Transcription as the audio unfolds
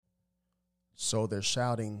So they're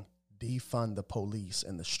shouting, defund the police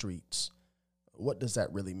in the streets. What does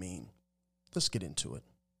that really mean? Let's get into it.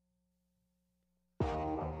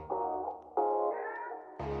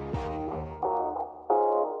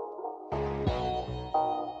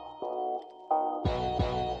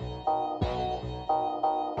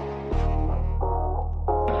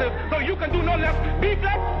 So you can do no less. Be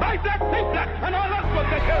black, buy black, think black, and all else will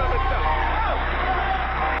take care of itself.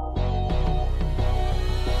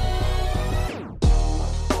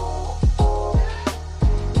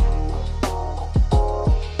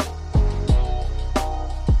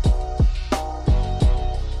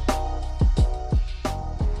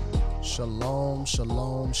 Shalom,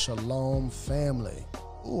 shalom, shalom, family.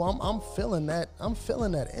 Ooh, I'm feeling that. I'm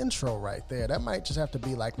feeling that intro right there. That might just have to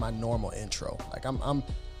be like my normal intro. Like I'm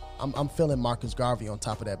feeling Marcus Garvey on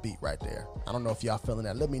top of that beat right there. I don't know if y'all feeling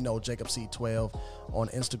that. Let me know. Jacob C12 on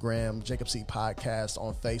Instagram, Jacob C Podcast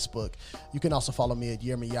on Facebook. You can also follow me at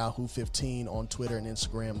YirmiYahoo15 on Twitter and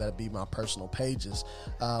Instagram. That'd be my personal pages.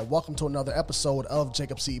 Welcome to another episode of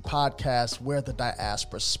Jacob C Podcast, where the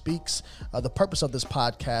diaspora speaks. The purpose of this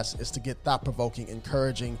podcast is to get thought-provoking,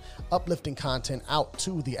 encouraging, uplifting content out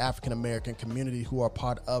to the African American community who are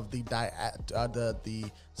part of the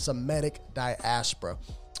Semitic diaspora.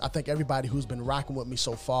 I thank everybody who's been rocking with me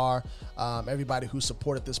so far, everybody who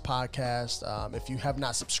supported this podcast. If you have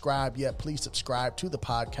not subscribed yet, please subscribe to the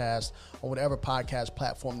podcast on whatever podcast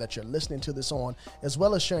platform that you're listening to this on, as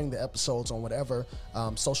well as sharing the episodes on whatever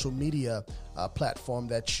social media platform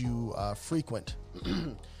that you frequent.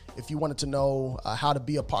 If you wanted to know how to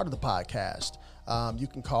be a part of the podcast, you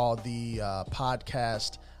can call the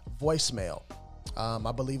podcast voicemail.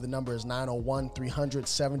 I believe the number is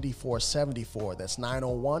 901-300-7474. That's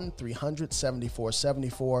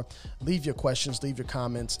 901-300-7474. Leave your questions, leave your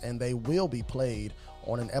comments, and they will be played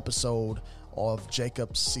on an episode of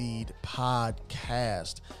Jacob Seed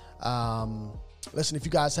Podcast. Listen, if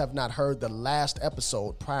you guys have not heard the last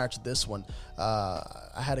episode prior to this one,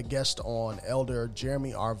 I had a guest on, Elder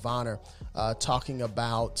Jeremy R. Vonner, talking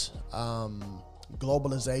about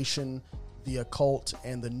globalization, the occult,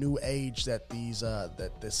 and the new age that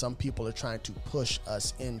that some people are trying to push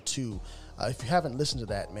us into. If you haven't listened to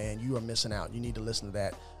that, man, you are missing out. You need to listen to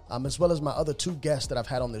that. As well as my other two guests that I've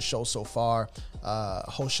had on this show so far,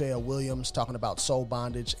 Hosea Williams talking about soul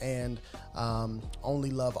bondage, and Only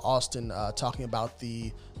Love Austin talking about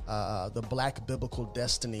the Black biblical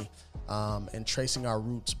destiny and tracing our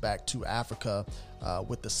roots back to Africa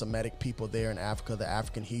with the Semitic people there in Africa, the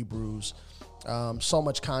African Hebrews. So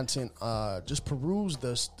much content. Just peruse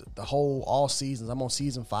all seasons. I'm on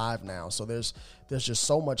season 5 now, so there's just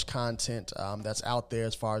so much content that's out there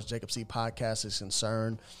as far as Jacob C Podcast is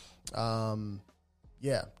concerned.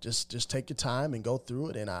 Just take your time and go through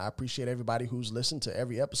it. And I appreciate everybody who's listened to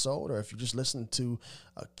every episode, or if you just listened to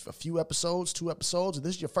a few episodes, 2 episodes, and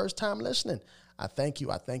this is your first time listening, I thank you.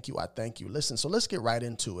 Listen, so let's get right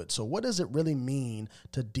into it. So what does it really mean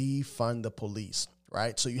to defund the police?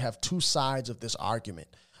 Right. So you have two sides of this argument.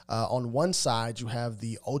 On one side, you have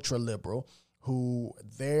the ultra liberal, who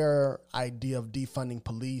their idea of defunding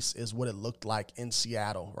police is what it looked like in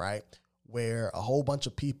Seattle, right? Where a whole bunch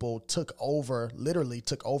of people literally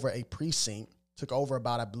took over a precinct, took over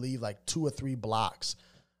about, I believe, like 2 or 3 blocks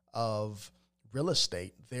of real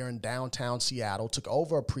estate there in downtown Seattle, took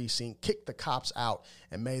over a precinct, kicked the cops out,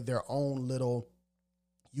 and made their own little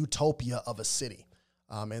utopia of a city.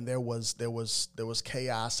 And there was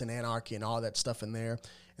chaos and anarchy and all that stuff in there.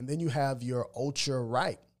 And then you have your ultra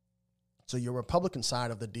right. So your Republican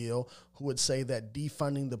side of the deal, who would say that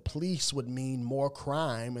defunding the police would mean more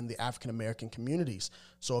crime in the African American communities.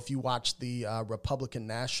 So if you watch the Republican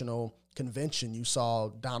National Convention, you saw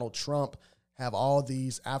Donald Trump have all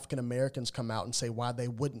these African Americans come out and say why they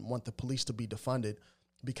wouldn't want the police to be defunded,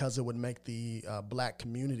 because it would make the black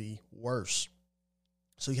community worse.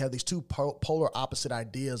 So you have these two polar opposite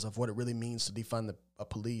ideas of what it really means to defund the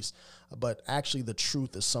police, but actually the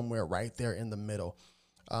truth is somewhere right there in the middle.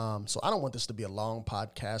 So I don't want this to be a long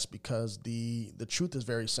podcast, because the truth is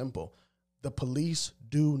very simple. The police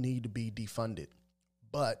do need to be defunded,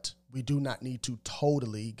 but we do not need to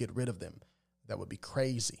totally get rid of them. That would be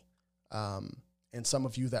crazy. And some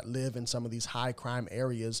of you that live in some of these high crime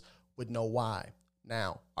areas would know why.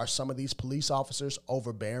 Now, are some of these police officers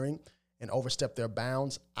overbearing and overstep their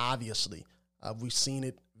bounds? Obviously. We've seen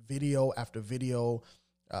it video after video,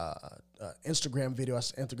 Instagram video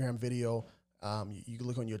after Instagram video. You can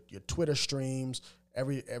look on your Twitter streams,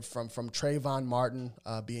 from Trayvon Martin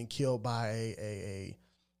being killed by a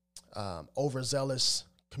overzealous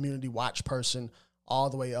community watch person,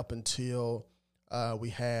 all the way up until We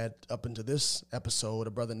had, up into this episode,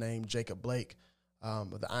 a brother named Jacob Blake.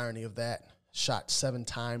 The irony of that, shot 7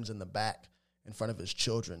 times in the back in front of his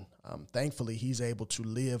children. Thankfully, he's able to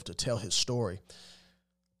live to tell his story.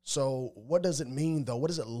 So what does it mean, though? What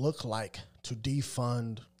does it look like to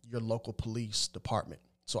defund your local police department?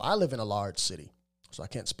 So I live in a large city, so I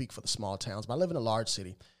can't speak for the small towns, but I live in a large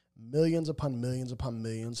city. Millions upon millions upon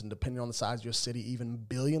millions, and depending on the size of your city, even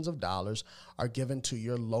billions of dollars are given to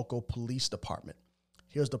your local police department.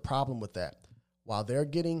 Here's the problem with that. While they're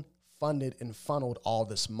getting funded and funneled all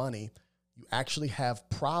this money, you actually have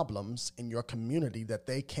problems in your community that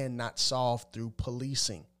they cannot solve through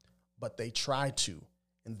policing, but they try to.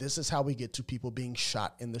 And this is how we get to people being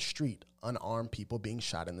shot in the street, unarmed people being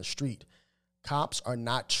shot in the street. Cops are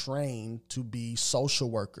not trained to be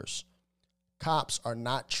social workers. Cops are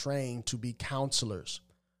not trained to be counselors.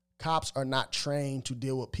 Cops are not trained to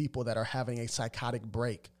deal with people that are having a psychotic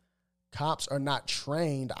break. Cops are not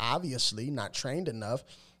trained, obviously, not trained enough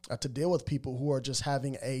to deal with people who are just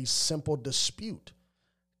having a simple dispute.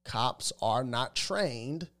 Cops are not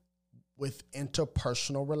trained with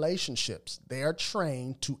interpersonal relationships. They are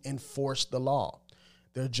trained to enforce the law.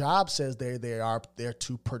 Their job says they are there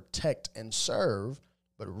to protect and serve,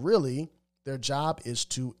 but really their job is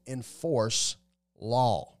to enforce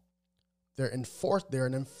law. They're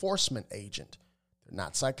an enforcement agent. They're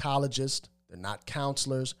not psychologists. They're not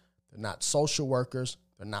counselors. They're not social workers.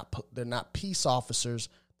 They're not peace officers.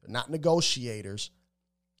 They're not negotiators.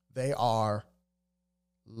 They are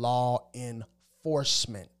law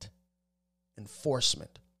enforcement.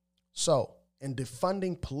 So in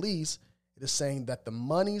defunding police, it is saying that the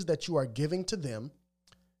monies that you are giving to them,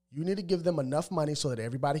 you need to give them enough money so that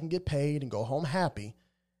everybody can get paid and go home happy,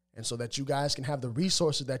 and so that you guys can have the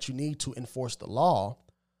resources that you need to enforce the law.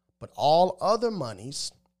 But all other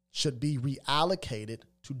monies should be reallocated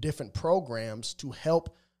to different programs to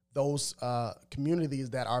help those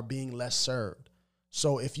communities that are being less served.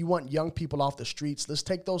 So if you want young people off the streets, let's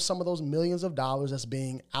take some of those millions of dollars that's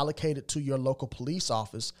being allocated to your local police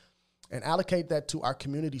office and allocate that to our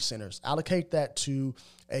community centers. Allocate that to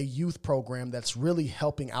a youth program that's really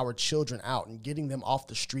helping our children out and getting them off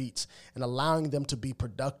the streets and allowing them to be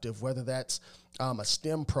productive, whether that's a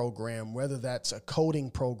STEM program, whether that's a coding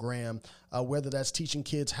program, whether that's teaching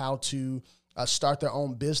kids how to start their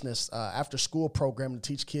own business, after school program to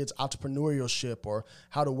teach kids entrepreneurship or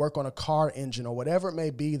how to work on a car engine or whatever it may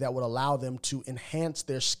be that would allow them to enhance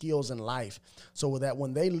their skills in life, so that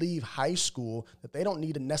when they leave high school, that they don't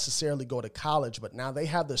need to necessarily go to college, but now they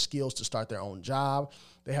have the skills to start their own job.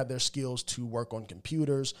 They have their skills to work on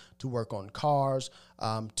computers, to work on cars,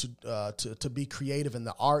 to be creative in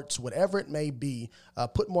the arts, whatever it may be.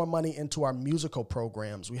 Put more money into our musical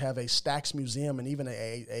programs. We have a Stax Museum, and even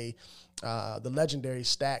the legendary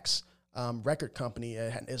Stax record company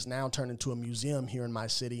is now turned into a museum here in my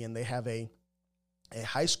city, and they have a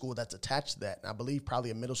high school that's attached to that, and I believe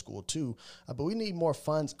probably a middle school too. But we need more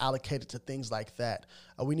funds allocated to things like that.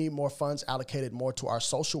 We need more funds allocated more to our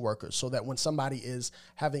social workers, so that when somebody is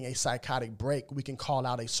having a psychotic break, we can call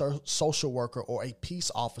out a social worker or a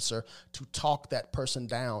peace officer to talk that person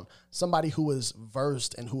down. Somebody who is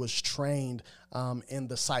versed and who is trained in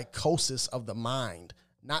the psychosis of the mind,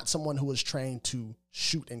 not someone who is trained to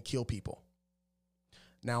shoot and kill people.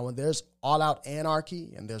 Now, when there's all-out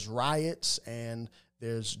anarchy and there's riots and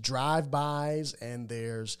there's drive-bys and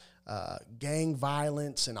there's gang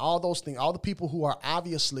violence and all those things, all the people who are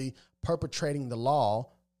obviously perpetrating the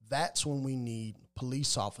law, that's when we need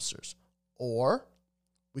police officers. Or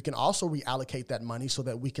we can also reallocate that money so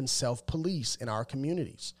that we can self-police in our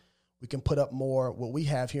communities. We can put up more. What we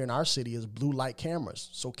have here in our city is blue light cameras,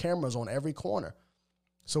 so cameras on every corner,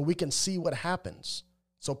 so we can see what happens.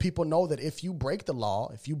 So people know that if you break the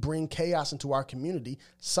law, if you bring chaos into our community,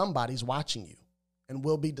 somebody's watching you and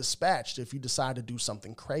will be dispatched if you decide to do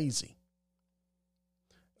something crazy.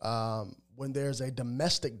 When there's a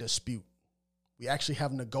domestic dispute, we actually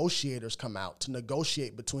have negotiators come out to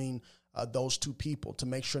negotiate between those two people to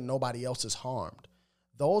make sure nobody else is harmed.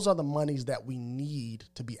 Those are the monies that we need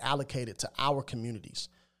to be allocated to our communities.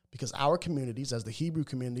 Because our communities, as the Hebrew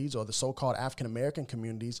communities or the so-called African-American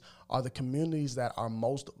communities, are the communities that are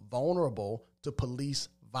most vulnerable to police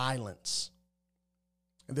violence.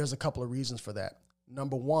 And there's a couple of reasons for that.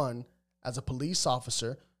 Number one, as a police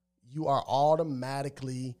officer, you are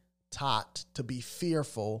automatically taught to be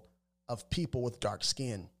fearful of people with dark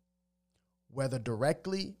skin, whether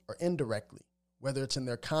directly or indirectly, whether it's in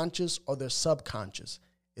their conscious or their subconscious.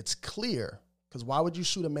 It's clear, because why would you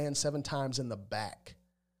shoot a man 7 times in the back?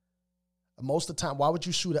 Most of the time, why would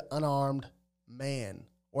you shoot an unarmed man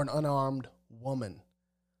or an unarmed woman?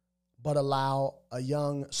 but allow a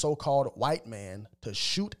young so-called white man to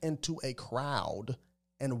shoot into a crowd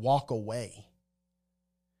and walk away?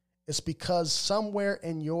 It's because somewhere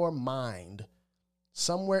in your mind,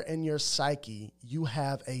 somewhere in your psyche, you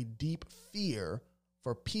have a deep fear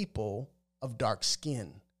for people of dark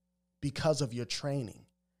skin because of your training.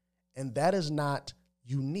 And that is not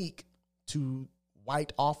unique to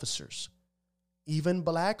white officers. Even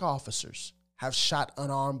black officers have shot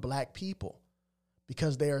unarmed black people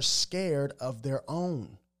because they are scared of their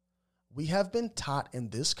own. We have been taught in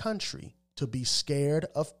this country to be scared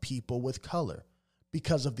of people with color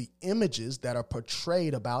because of the images that are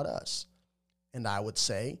portrayed about us. And I would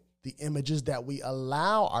say the images that we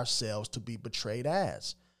allow ourselves to be portrayed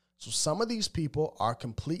as. So some of these people are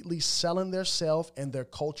completely selling themselves and their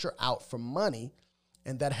culture out for money,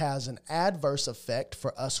 and that has an adverse effect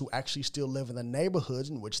for us who actually still live in the neighborhoods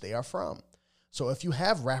in which they are from. So if you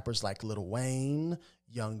have rappers like Lil Wayne,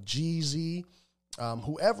 Young Jeezy,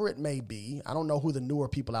 whoever it may be, I don't know who the newer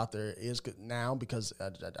people out there is now because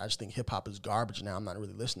I just think hip hop is garbage now. I'm not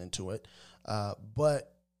really listening to it.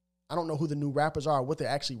 But I don't know who the new rappers are, what they're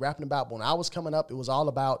actually rapping about. But when I was coming up, it was all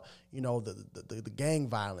about, the gang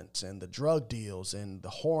violence and the drug deals and the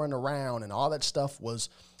whoring around, and all that stuff was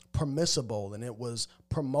permissible and it was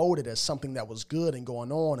promoted as something that was good and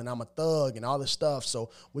going on, and I'm a thug and all this stuff.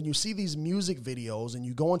 So when you see these music videos and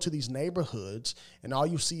you go into these neighborhoods and all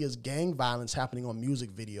you see is gang violence happening on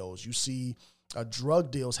music videos, you see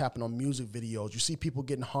drug deals happen on music videos, you see people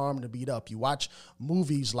getting harmed and beat up, you watch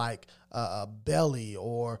movies like Belly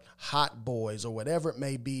or Hot Boys or whatever it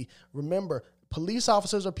may be. Remember, police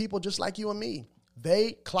officers are people just like you and me.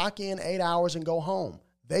 They clock in 8 hours and go home.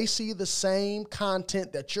 They see the same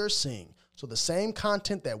content that you're seeing. So the same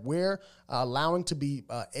content that we're allowing to be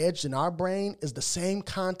edged in our brain is the same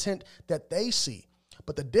content that they see.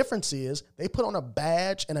 But the difference is they put on a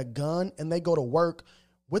badge and a gun and they go to work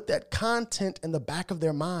with that content in the back of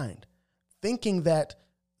their mind, thinking that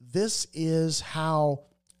this is how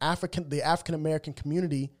the African-American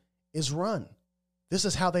community is run. This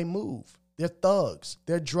is how they move. They're thugs.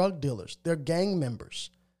 They're drug dealers. They're gang members.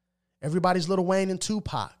 Everybody's Lil Wayne and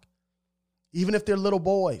Tupac. Even if they're little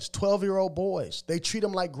boys, 12-year-old boys, they treat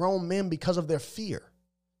them like grown men because of their fear.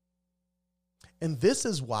 And this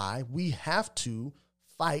is why we have to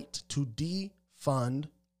fight to defund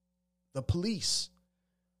the police.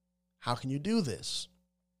 How can you do this?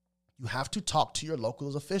 You have to talk to your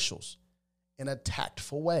local officials in a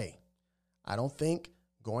tactful way. I don't think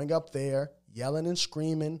going up there, yelling and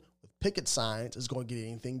screaming with picket signs is going to get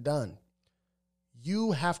anything done.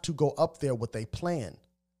 You have to go up there with a plan.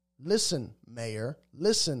 Listen, mayor,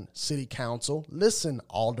 listen, city council, listen,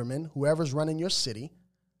 alderman, whoever's running your city.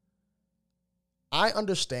 I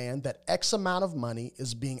understand that X amount of money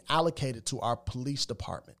is being allocated to our police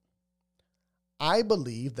department. I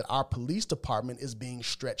believe that our police department is being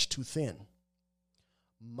stretched too thin.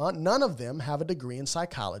 None of them have a degree in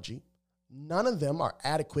psychology. None of them are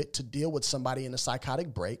adequate to deal with somebody in a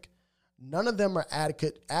psychotic break. None of them are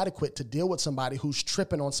adequate to deal with somebody who's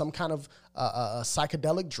tripping on some kind of a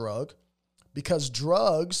psychedelic drug, because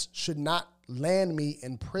drugs should not land me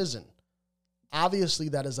in prison. Obviously,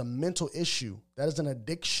 that is a mental issue. That is an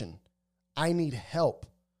addiction. I need help.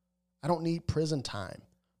 I don't need prison time.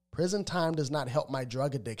 Prison time does not help my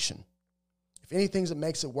drug addiction. If anything, it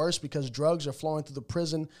makes it worse because drugs are flowing through the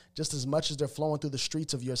prison just as much as they're flowing through the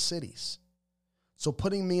streets of your cities. So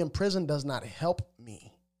putting me in prison does not help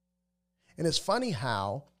me. And it's funny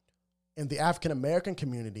how in the African-American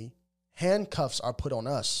community, handcuffs are put on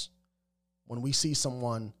us when we see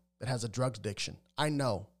someone that has a drug addiction. I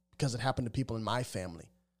know because it happened to people in my family.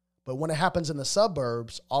 But when it happens in the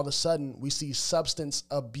suburbs, all of a sudden we see substance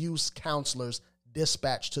abuse counselors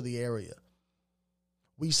dispatched to the area.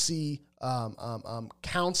 We see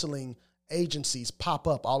counseling agencies pop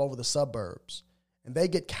up all over the suburbs, and they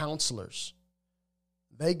get counselors.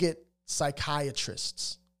 They get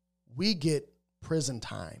psychiatrists. We get prison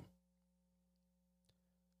time.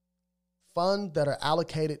 Funds that are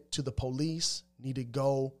allocated to the police need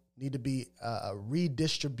to be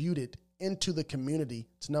redistributed into the community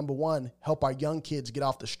to, number one, help our young kids get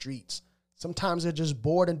off the streets. Sometimes they're just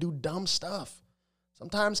bored and do dumb stuff.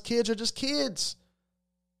 Sometimes kids are just kids.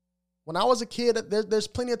 When I was a kid, there's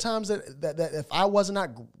plenty of times that if I was not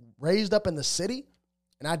raised up in the city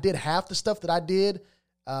and I did half the stuff that I did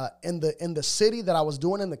in the city that I was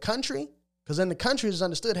doing in the country, because in the country it's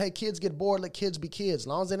understood, hey, kids get bored, let kids be kids, as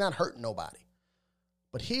long as they're not hurting nobody.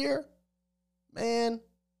 But here, man,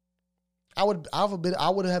 I would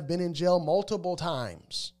have been in jail multiple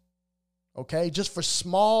times, okay, just for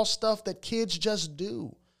small stuff that kids just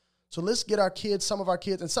do. So let's get some of our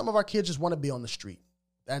kids, and some of our kids just want to be on the street.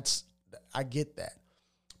 I get that.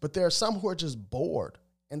 But there are some who are just bored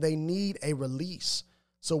and they need a release.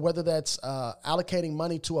 So whether that's allocating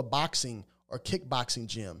money to a boxing or kickboxing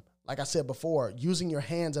gym, like I said before, using your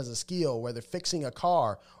hands as a skill, whether fixing a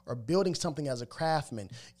car or building something as a craftsman,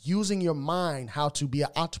 using your mind, how to be an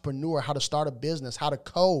entrepreneur, how to start a business, how to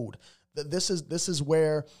code. This is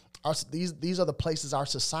where these are the places our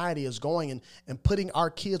society is going, and putting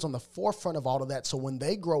our kids on the forefront of all of that. So when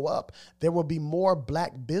they grow up, there will be more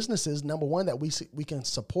black businesses, number one, that we can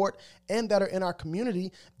support and that are in our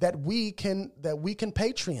community that we can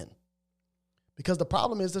Patreon. Because the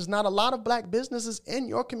problem is there's not a lot of black businesses in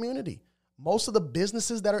your community. Most of the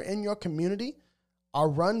businesses that are in your community are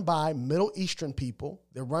run by Middle Eastern people.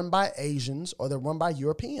 They're run by Asians, or they're run by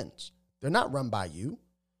Europeans. They're not run by you.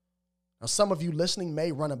 Now, some of you listening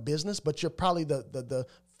may run a business, but you're probably the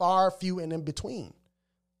far few and in between.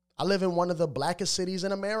 I live in one of the blackest cities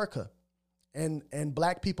in America, and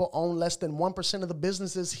black people own less than 1% of the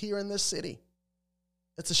businesses here in this city.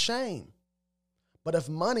 It's a shame. But if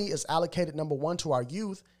money is allocated, number one, to our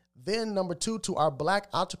youth, then number two, to our black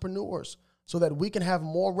entrepreneurs, so that we can have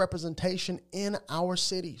more representation in our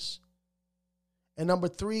cities. And number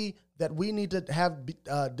three, that we need to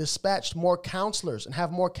have dispatched more counselors and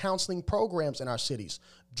have more counseling programs in our cities,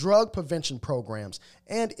 drug prevention programs.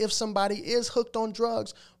 And if somebody is hooked on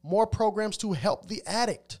drugs, more programs to help the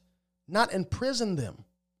addict, not imprison them.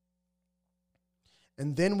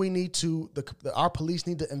 And then we need to, our police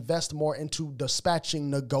need to invest more into dispatching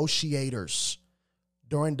negotiators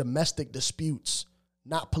during domestic disputes,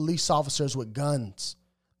 not police officers with guns.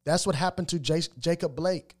 That's what happened to Jacob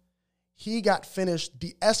Blake. He got finished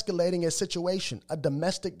de-escalating a situation, a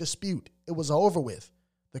domestic dispute. It was over with.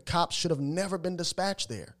 The cops should have never been dispatched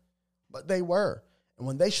there, but they were. And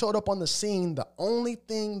when they showed up on the scene, the only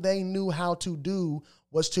thing they knew how to do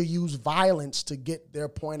was to use violence to get their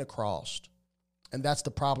point across. And that's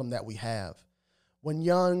the problem that we have. When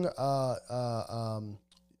young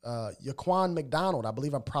Yaquan McDonald, I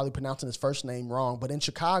believe I'm probably pronouncing his first name wrong, but in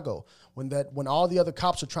Chicago, when all the other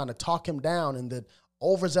cops are trying to talk him down, and the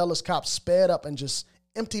overzealous cops sped up and just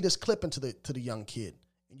emptied his clip into the young kid,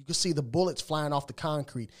 and you could see the bullets flying off the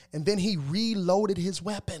concrete, and then he reloaded his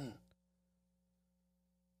weapon.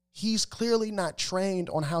 He's clearly not trained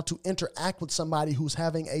on how to interact with somebody who's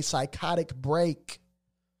having a psychotic break.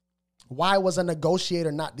 Why was a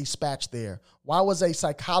negotiator not dispatched there? Why was a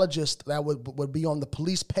psychologist that would be on the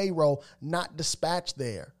police payroll not dispatched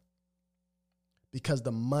there? Because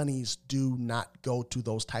the monies do not go to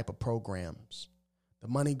those type of programs. The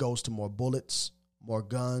money goes to more bullets, more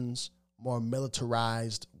guns, more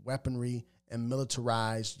militarized weaponry, and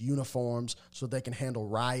militarized uniforms so they can handle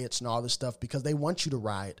riots and all this stuff, because they want you to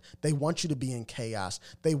riot. They want you to be in chaos.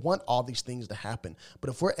 They want all these things to happen. But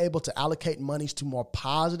if we're able to allocate monies to more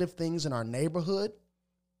positive things in our neighborhood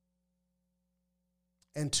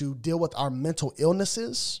and to deal with our mental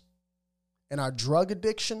illnesses and our drug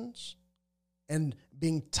addictions and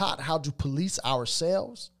being taught how to police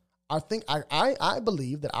ourselves, I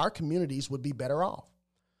believe that our communities would be better off.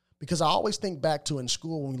 Because I always think back to in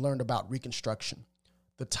school when we learned about Reconstruction,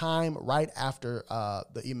 the time right after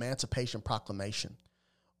the Emancipation Proclamation,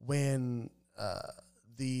 when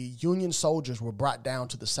the Union soldiers were brought down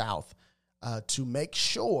to the South to make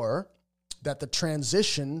sure that the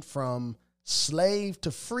transition from slave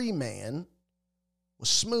to free man was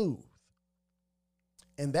smooth.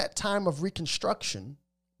 And that time of Reconstruction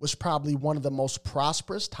was probably one of the most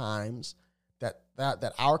prosperous times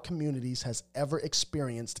that our communities has ever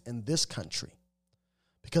experienced in this country.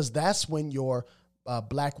 Because that's when your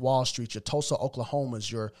Black Wall Street, your Tulsa,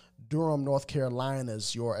 Oklahomas, your Durham, North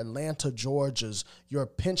Carolinas, your Atlanta, Georgias, your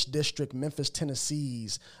Pinch District, Memphis,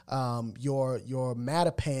 Tennessees, your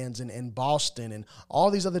Mattapans in Boston, and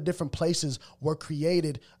all these other different places were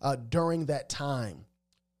created during that time.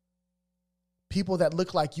 People that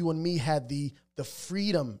look like you and me had the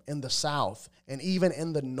freedom in the South and even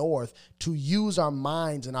in the North to use our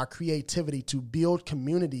minds and our creativity to build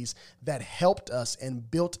communities that helped us and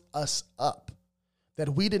built us up.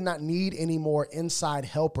 That we did not need any more inside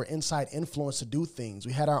help or inside influence to do things.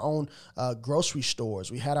 We had our own grocery stores.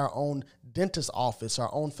 We had our own dentist office,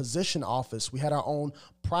 our own physician office. We had our own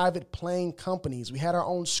private plane companies. We had our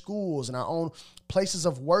own schools and our own places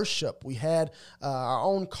of worship. We had our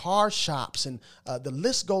own car shops, and the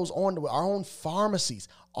list goes on to our own pharmacies.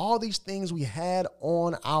 All these things we had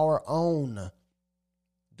on our own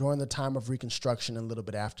during the time of Reconstruction and a little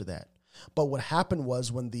bit after that. But what happened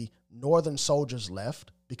was when the Northern soldiers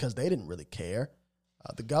left, because they didn't really care,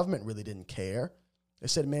 the government really didn't care. They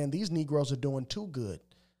said, man, these Negroes are doing too good.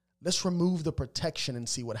 Let's remove the protection and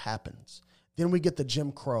see what happens. Then we get the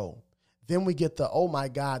Jim Crow. Then we get the, oh my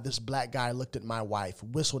God, this black guy looked at my wife,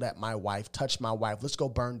 whistled at my wife, touched my wife. Let's go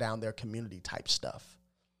burn down their community type stuff.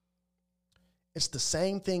 It's the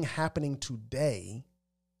same thing happening today.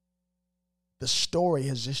 The story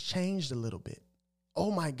has just changed a little bit.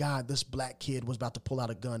 Oh my God, this black kid was about to pull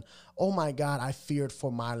out a gun. Oh my God, I feared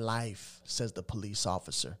for my life, says the police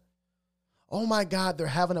officer. Oh my God, they're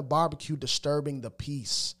having a barbecue disturbing the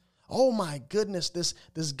peace. Oh my goodness,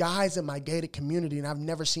 this guy's in my gated community and I've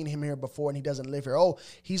never seen him here before and he doesn't live here. Oh,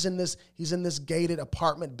 he's in this gated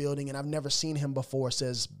apartment building and I've never seen him before,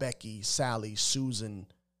 says Becky, Sally, Susan,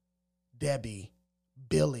 Debbie,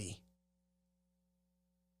 Billy.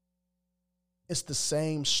 It's the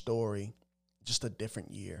same story, just a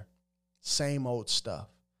different year. Same old stuff.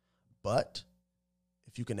 But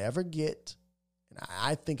if you can ever get, and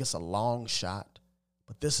I think it's a long shot,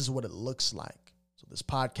 but this is what it looks like. So this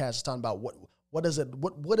podcast is talking about what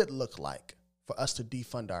would it look like for us to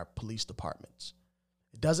defund our police departments.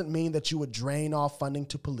 It doesn't mean that you would drain off funding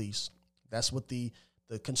to police. That's what the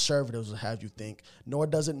conservatives will have you think. Nor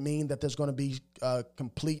does it mean that there's going to be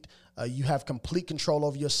you have complete control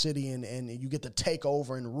over your city and you get to take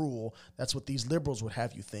over and rule. That's what these liberals would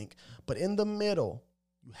have you think. But in the middle,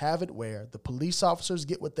 you have it where the police officers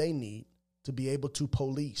get what they need to be able to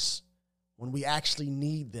police when we actually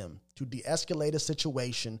need them to de-escalate a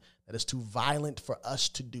situation that is too violent for us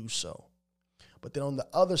to do so. But then on the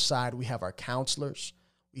other side, we have our counselors,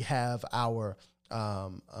 we have our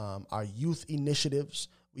youth initiatives,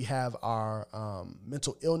 we have our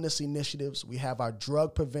mental illness initiatives, we have our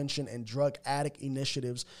drug prevention and drug addict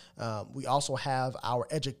initiatives. We also have our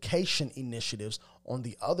education initiatives on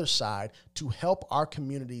the other side to help our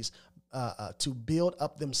communities to build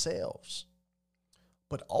up themselves.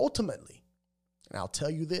 But ultimately, and I'll tell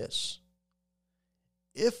you this,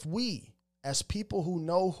 if we, as people who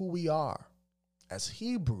know who we are, as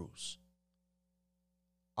Hebrews,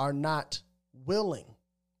 are not willing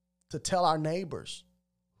to tell our neighbors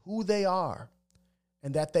who they are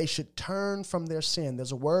and that they should turn from their sin,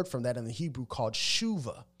 there's a word from that in the Hebrew called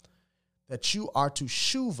shuva, that you are to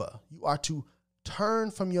shuva, you are to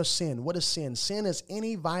turn from your sin. What is sin? Sin is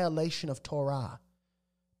any violation of Torah,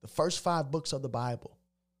 the first 5 books of the Bible.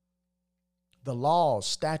 The laws,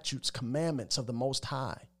 statutes, commandments of the Most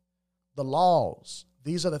High. The laws,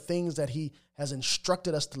 these are the things that he has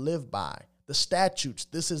instructed us to live by. The statutes,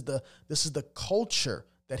 this is the culture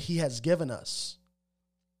that he has given us.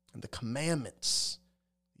 And the commandments,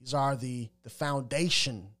 these are the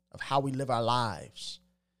foundation of how we live our lives.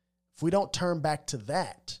 If we don't turn back to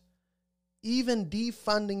that, even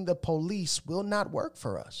defunding the police will not work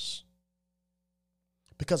for us.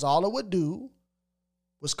 Because all it would do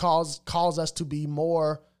was cause us to be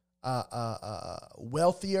more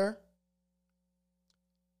wealthier,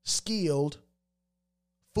 skilled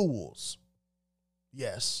fools.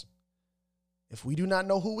 Yes, if we do not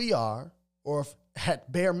know who we are, or if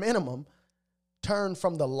at bare minimum turn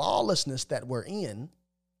from the lawlessness that we're in,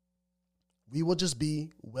 we will just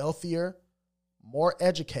be wealthier, more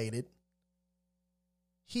educated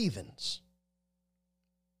heathens.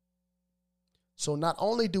 So not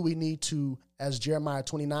only do we need to, as Jeremiah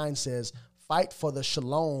 29 says, fight for the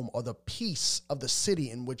shalom or the peace of the city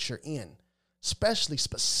in which you're in,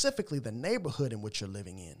 specifically the neighborhood in which you're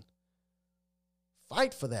living in.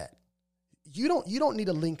 Fight for that. You don't need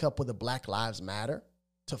to link up with the Black Lives Matter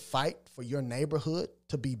to fight for your neighborhood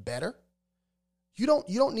to be better. You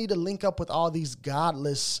don't need to link up with all these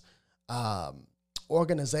godless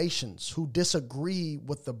organizations who disagree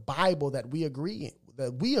with the Bible that we agree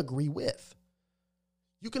with.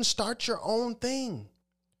 You can start your own thing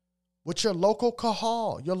with your local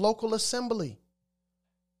kahal, your local assembly.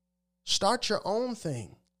 Start your own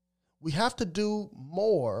thing. We have to do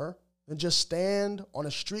more than just stand on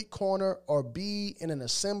a street corner or be in an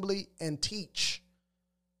assembly and teach.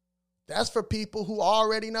 That's for people who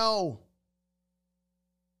already know.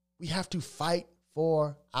 We have to fight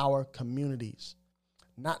for our communities,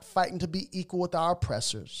 not fighting to be equal with our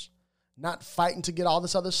oppressors, not fighting to get all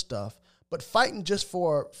this other stuff, but fighting just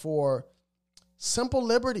for simple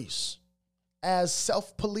liberties as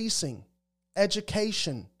self-policing,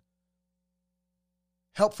 education,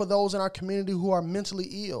 help for those in our community who are mentally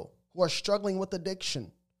ill, who are struggling with addiction,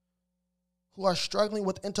 who are struggling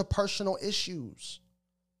with interpersonal issues.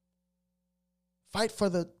 Fight for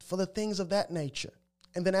the things of that nature.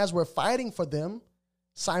 And then as we're fighting for them,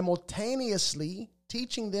 simultaneously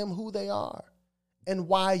teaching them who they are and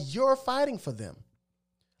why you're fighting for them.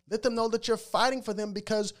 Let them know that you're fighting for them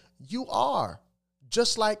because you are,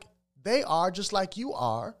 just like they are, just like you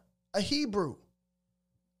are, a Hebrew,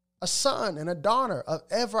 a son and a daughter of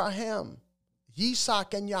Abraham,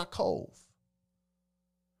 Yitzhak, and Yaakov.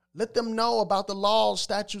 Let them know about the laws,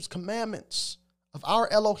 statutes, commandments of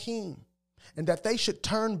our Elohim, and that they should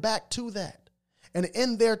turn back to that. And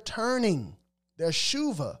in their turning, their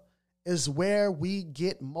shuva is where we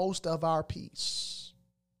get most of our peace.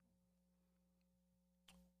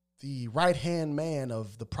 The right-hand man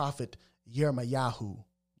of the prophet Jeremiah,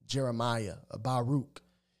 Baruch,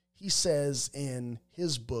 he says in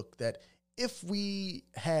his book that if we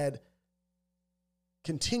had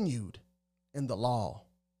continued in the law,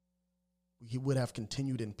 we would have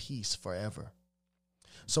continued in peace forever.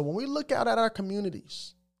 So when we look out at our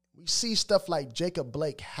communities, we see stuff like Jacob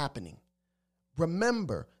Blake happening.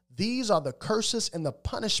 Remember, these are the curses and the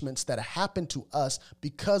punishments that happen to us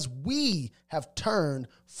because we have turned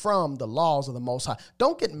from the laws of the Most High.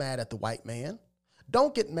 Don't get mad at the white man.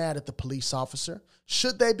 Don't get mad at the police officer.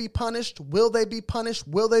 Should they be punished? Will they be punished?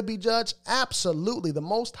 Will they be judged? Absolutely. The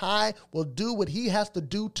Most High will do what he has to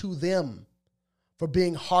do to them for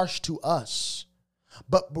being harsh to us.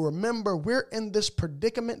 But remember, we're in this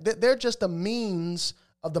predicament. They're just a means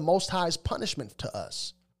of the Most High's punishment to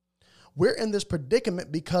us. We're in this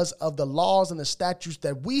predicament because of the laws and the statutes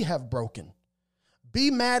that we have broken.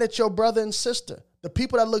 Be mad at your brother and sister, the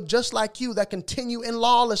people that look just like you that continue in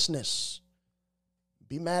lawlessness.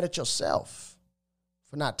 Be mad at yourself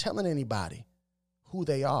for not telling anybody who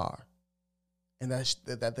they are and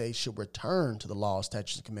that they should return to the laws,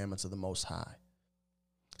 statutes, and commandments of the Most High.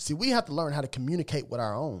 See, we have to learn how to communicate with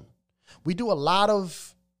our own. We do a lot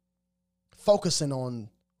of focusing on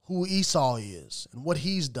who Esau is and what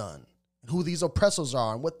he's done and who these oppressors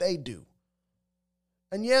are and what they do.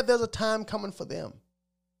 And yeah, there's a time coming for them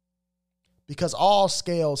because all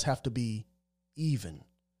scales have to be even.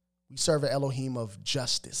 We serve an Elohim of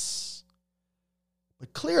justice.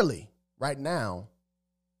 But clearly, right now,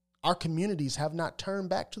 our communities have not turned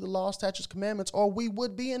back to the law, statutes, commandments, or we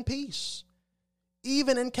would be in peace,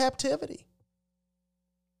 even in captivity.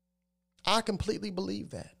 I completely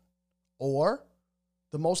believe that. Or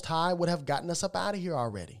the Most High would have gotten us up out of here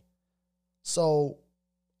already. So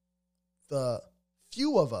the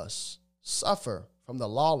few of us suffer from the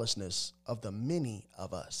lawlessness of the many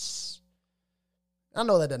of us. I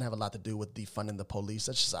know that doesn't have a lot to do with defunding the police.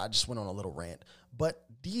 I just went on a little rant. But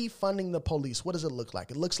defunding the police, what does it look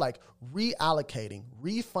like? It looks like reallocating,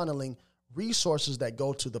 refunneling resources that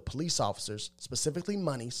go to the police officers, specifically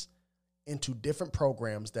monies, into different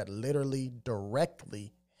programs that literally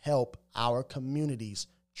directly help our communities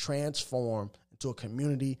transform into a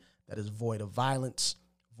community that is void of violence,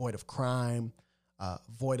 void of crime,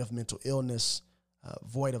 void of mental illness,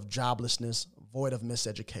 void of joblessness, void of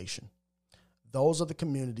miseducation. Those are the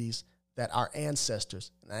communities that our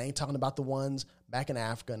ancestors, and I ain't talking about the ones back in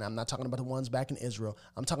Africa, and I'm not talking about the ones back in Israel.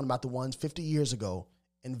 I'm talking about the ones 50 years ago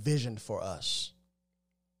envisioned for us.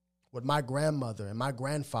 What my grandmother and my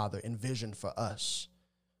grandfather envisioned for us.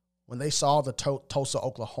 When they saw the Tulsa,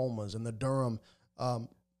 Oklahomas and the Durham,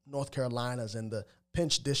 North Carolinas and the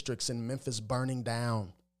Pinch districts in Memphis burning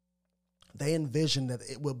down, they envisioned that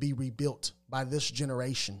it will be rebuilt by this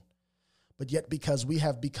generation. But yet because we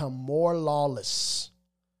have become more lawless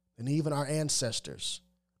than even our ancestors,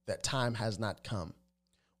 that time has not come.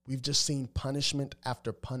 We've just seen punishment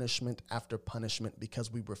after punishment after punishment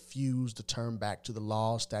because we refuse to turn back to the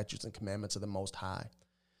laws, statutes, and commandments of the Most High.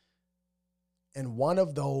 And one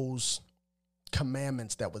of those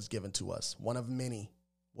commandments that was given to us, one of many,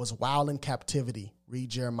 was while in captivity. Read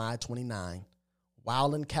Jeremiah 29.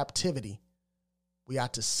 While in captivity, we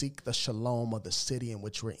ought to seek the shalom of the city in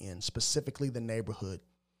which we're in, specifically the neighborhood.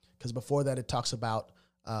 Because before that, it talks about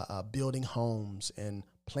building homes and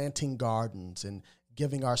planting gardens and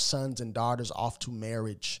giving our sons and daughters off to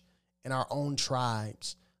marriage in our own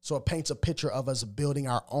tribes. So it paints a picture of us building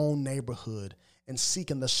our own neighborhood and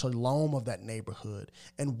seeking the shalom of that neighborhood.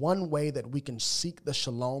 And one way that we can seek the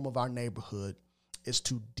shalom of our neighborhood is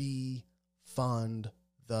to defund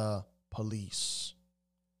the police.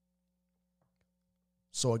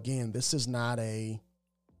 So again, this is not a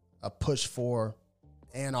push for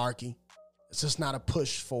anarchy. It's just not a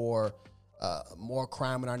push for more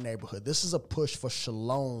crime in our neighborhood. This is a push for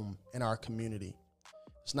shalom in our community.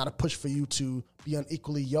 It's not a push for you to be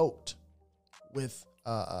unequally yoked with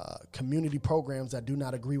community programs that do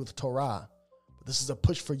not agree with Torah. But this is a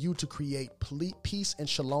push for you to create peace and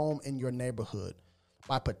shalom in your neighborhood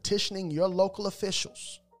by petitioning your local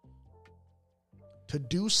officials to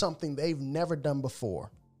do something they've never done before,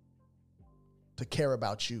 to care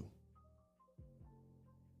about you.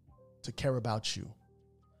 To care about you.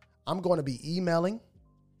 I'm going to be emailing,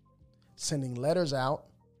 sending letters out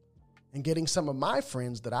and getting some of my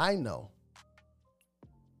friends that I know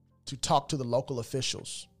to talk to the local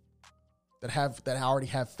officials that already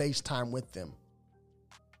have FaceTime with them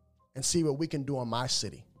and see what we can do in my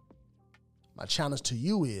city. My challenge to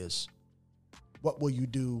you is, what will you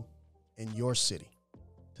do in your city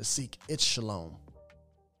to seek its shalom?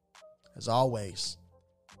 As always,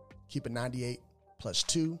 keep it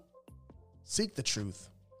 98+2. Seek the truth,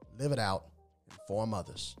 live it out, inform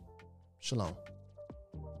others. Shalom.